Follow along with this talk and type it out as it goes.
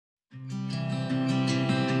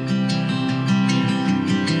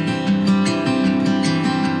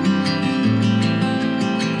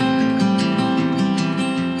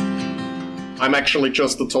I'm actually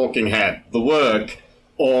just the talking head. The work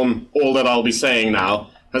on all that I'll be saying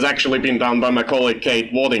now has actually been done by my colleague Kate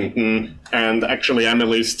Waddington and actually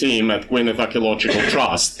Emily's team at Gwynedd Archaeological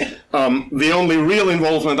Trust. The only real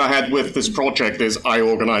involvement I had with this project is I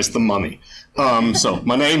organized the money. So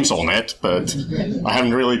my name's on it, but I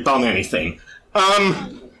haven't really done anything.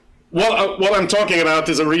 What I'm talking about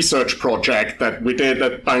is a research project that we did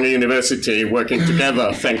at Bangor University, working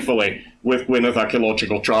together, thankfully, with Gwynedd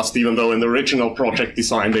Archaeological Trust, even though in the original project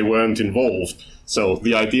design they weren't involved. So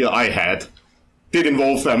the idea I had did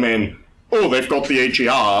involve them in, oh, they've got the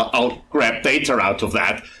AGR, I'll grab data out of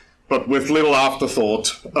that, but with little afterthought,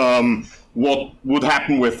 what would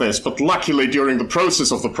happen with this. But luckily, during the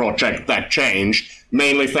process of the project, that changed,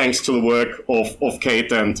 mainly thanks to the work of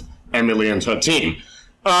Kate and Emily and her team.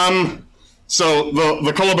 So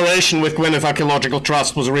the collaboration with Gwynedd Archaeological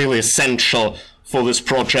Trust was really essential for this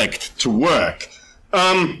project to work.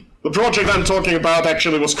 The project I'm talking about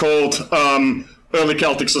actually was called Early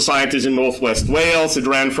Celtic Societies in Northwest Wales. It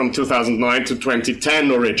ran from 2009 to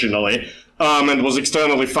 2010 originally, and was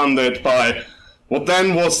externally funded by what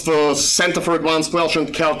then was the Centre for Advanced Welsh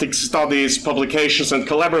and Celtic Studies Publications and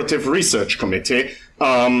Collaborative Research Committee,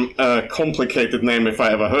 a complicated name if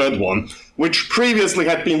I ever heard one, which previously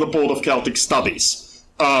had been the Board of Celtic Studies,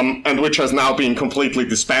 and which has now been completely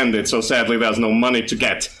disbanded, so sadly there's no money to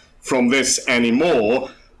get from this anymore.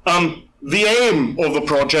 The aim of the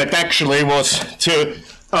project actually was to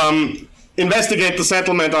investigate the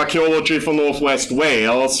settlement archaeology for Northwest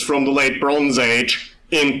Wales from the late Bronze Age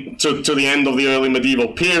to the end of the early medieval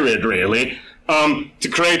period, really, to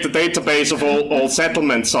create a database of all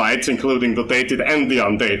settlement sites, including the dated and the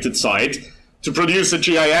undated site, to produce a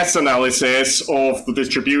GIS analysis of the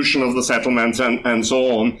distribution of the settlements and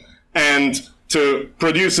so on, and to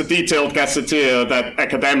produce a detailed gazetteer that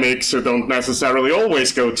academics who don't necessarily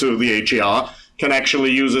always go to the AGR can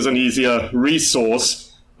actually use as an easier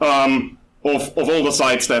resource of all the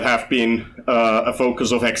sites that have been a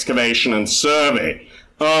focus of excavation and survey.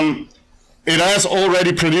 It has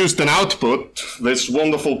already produced an output, this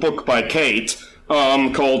wonderful book by Kate,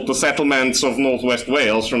 called The Settlements of Northwest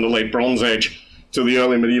Wales from the Late Bronze Age to the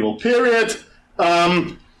Early Medieval Period.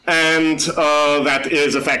 And that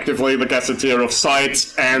is effectively the gazetteer of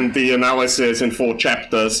sites and the analysis in 4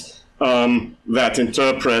 chapters that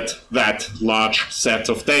interpret that large set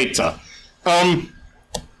of data.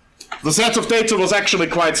 The set of data was actually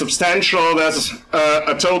quite substantial. There's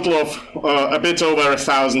a total of a bit over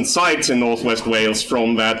 1,000 sites in Northwest Wales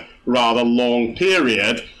from that rather long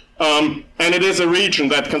period. And it is a region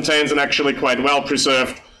that contains an actually quite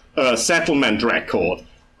well-preserved settlement record.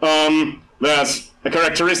 There's a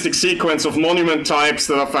characteristic sequence of monument types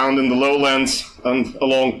that are found in the lowlands and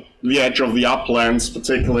along the edge of the uplands,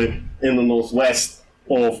 particularly in the northwest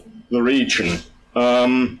of the region.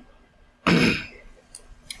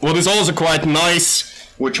 What is also quite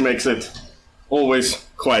nice, which makes it always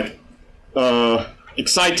quite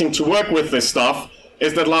exciting to work with this stuff,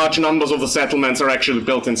 is that large numbers of the settlements are actually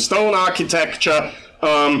built in stone architecture,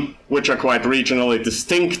 which are quite regionally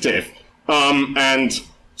distinctive. And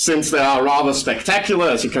since they are rather spectacular,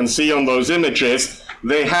 as you can see on those images,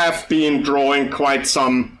 they have been drawing quite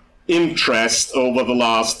some interest over the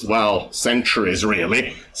last, well, centuries,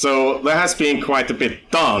 really. So there has been quite a bit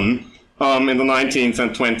done in the 19th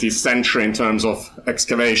and 20th century in terms of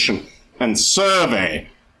excavation and survey.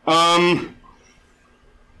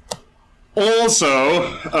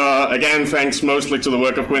 Also, again, thanks mostly to the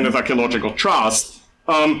work of Gwynedd Archaeological Trust,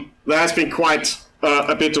 there has been quite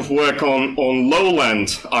a bit of work on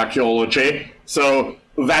lowland archaeology. So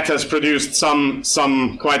that has produced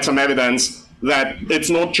quite some evidence that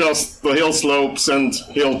it's not just the hill slopes and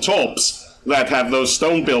hilltops that have those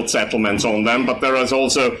stone-built settlements on them, but there is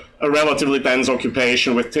also a relatively dense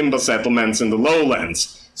occupation with timber settlements in the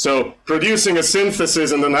lowlands. So producing a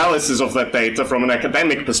synthesis and analysis of that data from an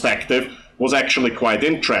academic perspective was actually quite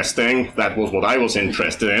interesting. That was what I was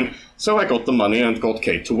interested in. So I got the money and got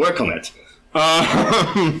Kate to work on it.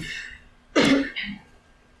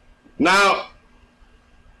 Now,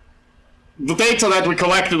 the data that we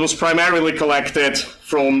collected was primarily collected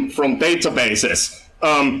from databases.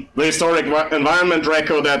 The historic environment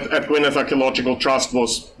record at Gwynedd Archaeological Trust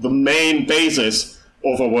was the main basis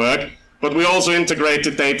of our work, but we also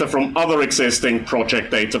integrated data from other existing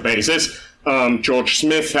project databases. George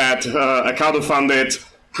Smith had a CADW-funded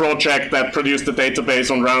project that produced a database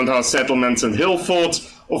on roundhouse settlements and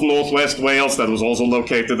hillforts of Northwest Wales that was also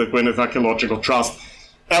located at Gwynedd Archaeological Trust.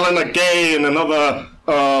 Eleanor Gay, in another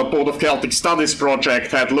Board of Celtic Studies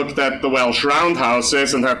project, had looked at the Welsh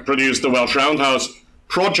roundhouses and had produced the Welsh roundhouse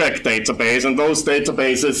project database, and those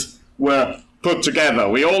databases were put together.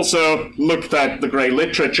 We also looked at the grey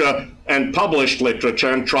literature and published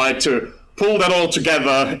literature and tried to pull that all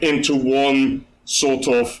together into one sort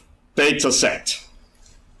of data set.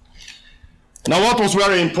 Now, what was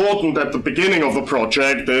very important at the beginning of the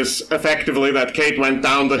project is effectively that Kate went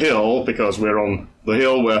down the hill, because we're on the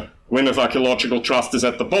hill where Gwynedd Archaeological Trust is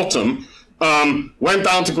at the bottom, went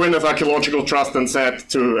down to Gwynedd Archaeological Trust and said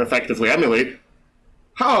to effectively Emily,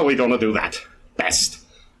 how are we going to do that best?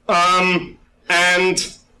 And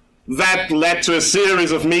that led to a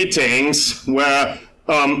series of meetings where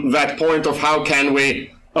that point of how can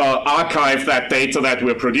we archive that data that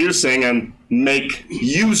we're producing and make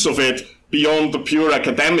use of it beyond the pure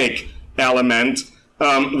academic element,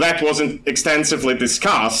 that wasn't extensively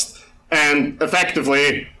discussed, and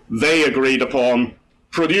effectively they agreed upon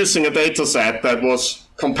producing a data set that was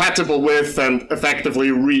compatible with and effectively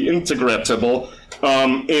reintegratable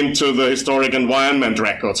into the historic environment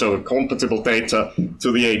record, so compatible data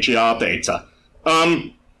to the AGR data.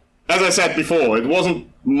 As I said before, it wasn't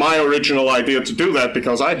my original idea to do that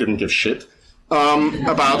because I didn't give shit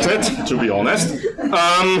about it, to be honest.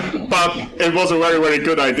 But it was a very, very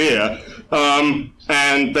good idea.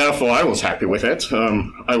 And therefore I was happy with it.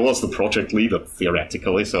 I was the project leader,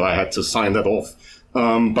 theoretically, so I had to sign that off.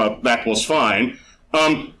 But that was fine.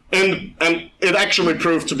 And it actually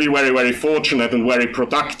proved to be very, very fortunate and very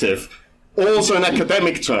productive. Also in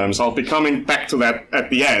academic terms, I'll be coming back to that at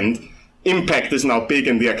the end. Impact is now big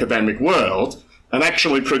in the academic world, and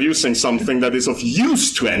actually producing something that is of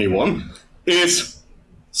use to anyone is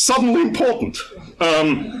suddenly important.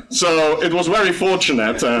 So it was very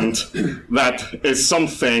fortunate, and that is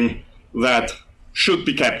something that should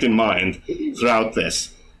be kept in mind throughout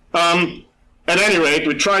this. At any rate,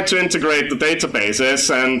 we tried to integrate the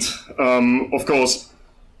databases, and of course,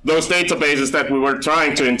 those databases that we were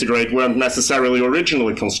trying to integrate weren't necessarily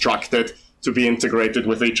originally constructed to be integrated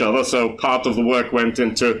with each other, so part of the work went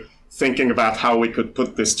into thinking about how we could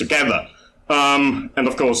put this together. And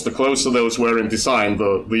of course, the closer those were in design,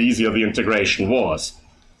 the easier the integration was.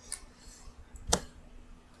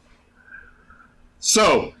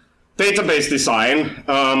 So, database design.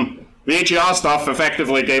 The AGR stuff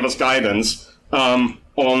effectively gave us guidance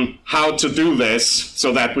on how to do this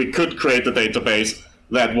so that we could create a database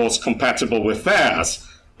that was compatible with theirs.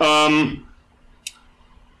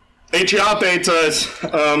 AGR data is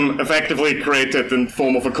effectively created in the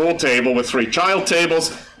form of a core table with 3 child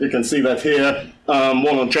tables. You can see that here,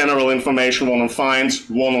 one on general information, one on finds,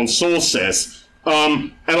 one on sources.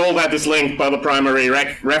 And all that is linked by the primary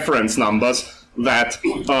reference numbers that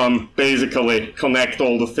basically connect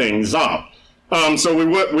all the things up.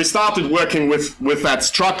 So we started working with that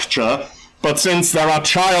structure, but since there are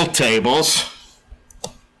child tables,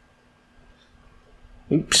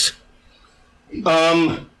 oops,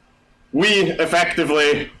 we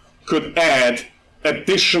effectively could add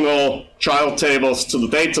additional child tables to the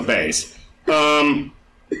database.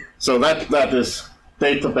 So that is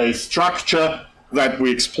database structure that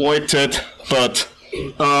we exploited, but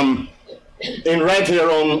in red here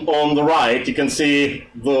on the right, you can see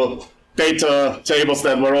the data tables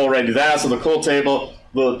that were already there, so the core table,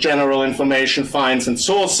 the general information, finds, and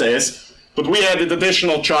sources, but we added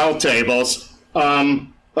additional child tables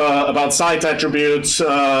about site attributes,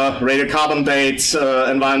 radiocarbon dates,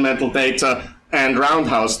 environmental data, and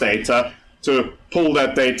roundhouse data to pull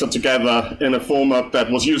that data together in a format that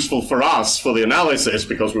was useful for us for the analysis,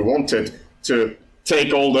 because we wanted to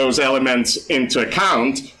take all those elements into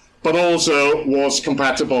account, but also was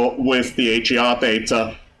compatible with the AGR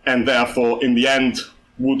data, and therefore in the end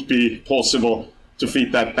would be possible to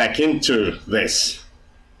feed that back into this.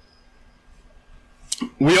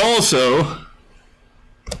 We also,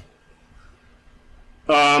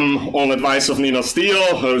 on advice of Nina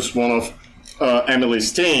Steele, who's one of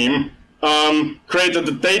Emily's team, created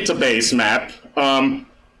a database map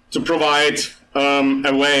to provide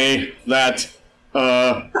a way that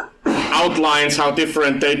outlines how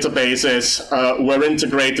different databases were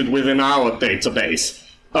integrated within our database,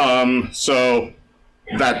 so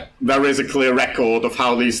that there is a clear record of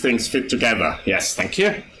how these things fit together. Yes, thank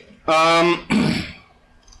you.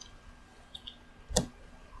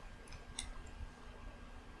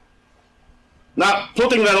 Now,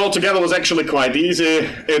 putting that all together was actually quite easy.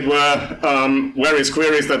 It were various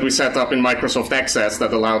queries that we set up in Microsoft Access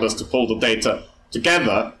that allowed us to pull the data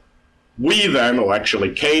together. We then, or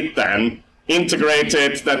actually Kate then,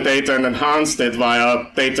 integrated that data and enhanced it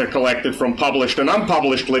via data collected from published and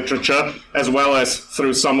unpublished literature, as well as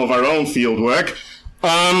through some of our own field work.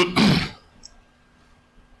 And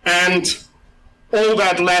all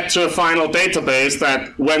that led to a final database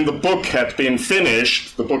that, when the book had been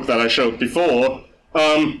finished, the book that I showed before,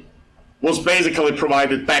 was basically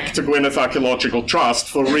provided back to Gwynedd Archaeological Trust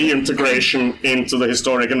for reintegration into the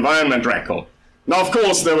historic environment record. Now, of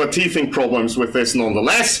course, there were teething problems with this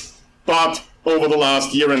nonetheless, but over the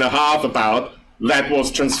last year and a half about, that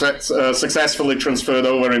was successfully transferred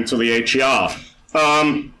over into the HER.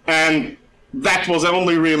 And that was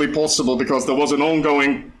only really possible because there was an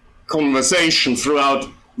ongoing conversation throughout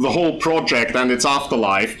the whole project and its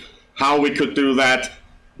afterlife, how we could do that,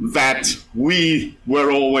 that we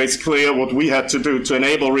were always clear what we had to do to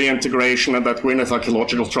enable reintegration, and that Gwynedd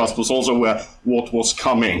Archaeological Trust was also aware what was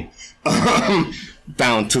coming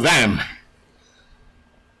down to them.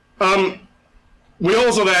 We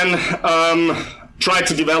also then tried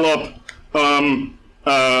to develop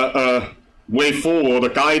a way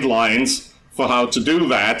forward, guidelines for how to do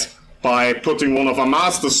that, by putting one of our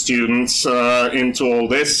master's students into all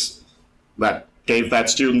this. That gave that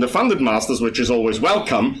student a funded master's, which is always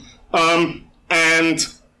welcome. And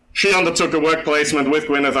she undertook a work placement with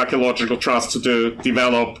Gwynedd Archaeological Trust to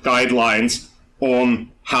develop guidelines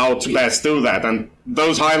on how to best do that. And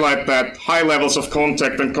those highlight that high levels of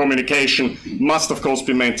contact and communication must, of course,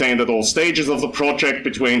 be maintained at all stages of the project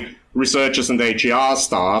between researchers and HER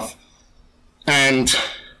staff. And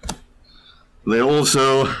they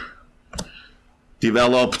also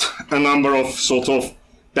developed a number of sort of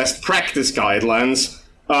best practice guidelines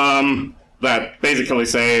that basically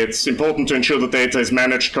say it's important to ensure the data is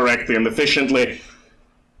managed correctly and efficiently,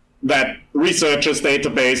 that researchers'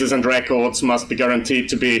 databases and records must be guaranteed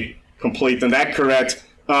to be complete and accurate,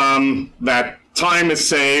 that time is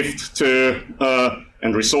saved to,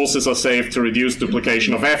 and resources are saved to reduce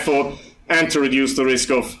duplication of effort and to reduce the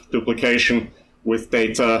risk of duplication with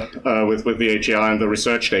data, with the HER and the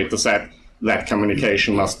research data set. That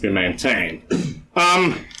communication must be maintained.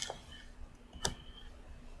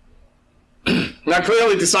 Now,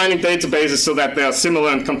 clearly designing databases so that they are similar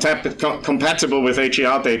and compatible with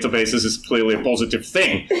HER databases is clearly a positive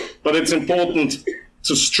thing. But it's important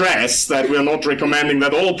to stress that we are not recommending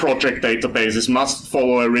that all project databases must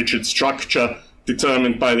follow a rigid structure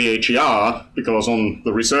determined by the HER, because on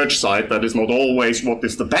the research side, that is not always what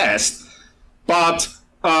is the best. But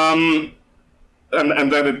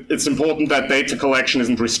and that it's important that data collection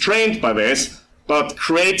isn't restrained by this, but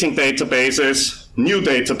creating databases, new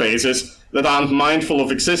databases, that aren't mindful of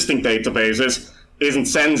existing databases isn't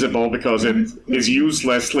sensible, because it is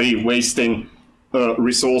uselessly wasting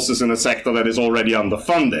resources in a sector that is already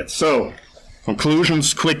underfunded. So,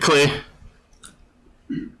 conclusions quickly.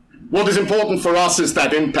 What is important for us is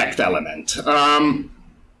that impact element.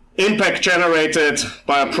 Impact generated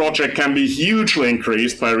by a project can be hugely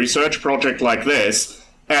increased by a research project like this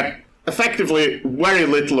at effectively very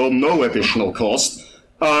little or no additional cost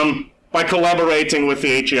by collaborating with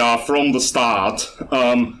the HER from the start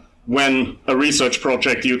when a research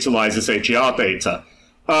project utilizes HER data.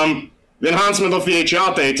 The enhancement of the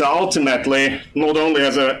HER data ultimately not only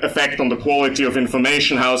has an effect on the quality of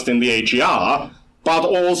information housed in the HER, but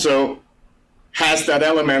also has that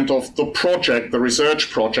element of the project, the research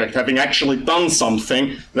project, having actually done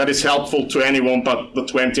something that is helpful to anyone but the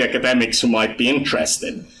 20 academics who might be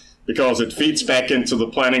interested, because it feeds back into the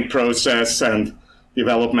planning process and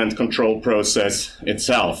development control process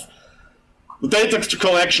itself. The data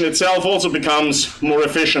collection itself also becomes more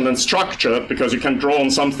efficient and structured, because you can draw on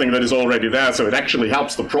something that is already there, so it actually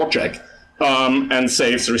helps the project and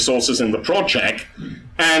saves resources in the project.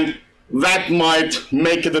 And that might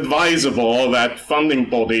make it advisable that funding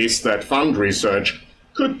bodies that fund research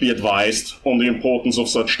could be advised on the importance of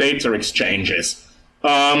such data exchanges.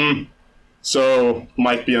 So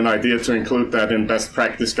might be an idea to include that in best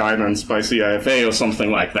practice guidance by CIfA or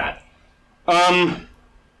something like that.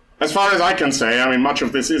 As far as I can say, I mean, much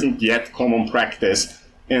of this isn't yet common practice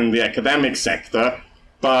in the academic sector,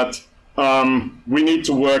 but we need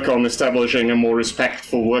to work on establishing a more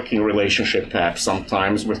respectful working relationship, perhaps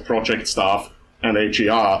sometimes, with project staff and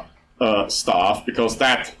HER staff, because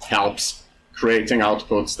that helps creating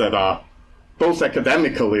outputs that are both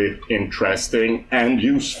academically interesting and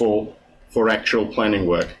useful for actual planning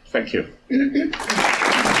work. Thank you.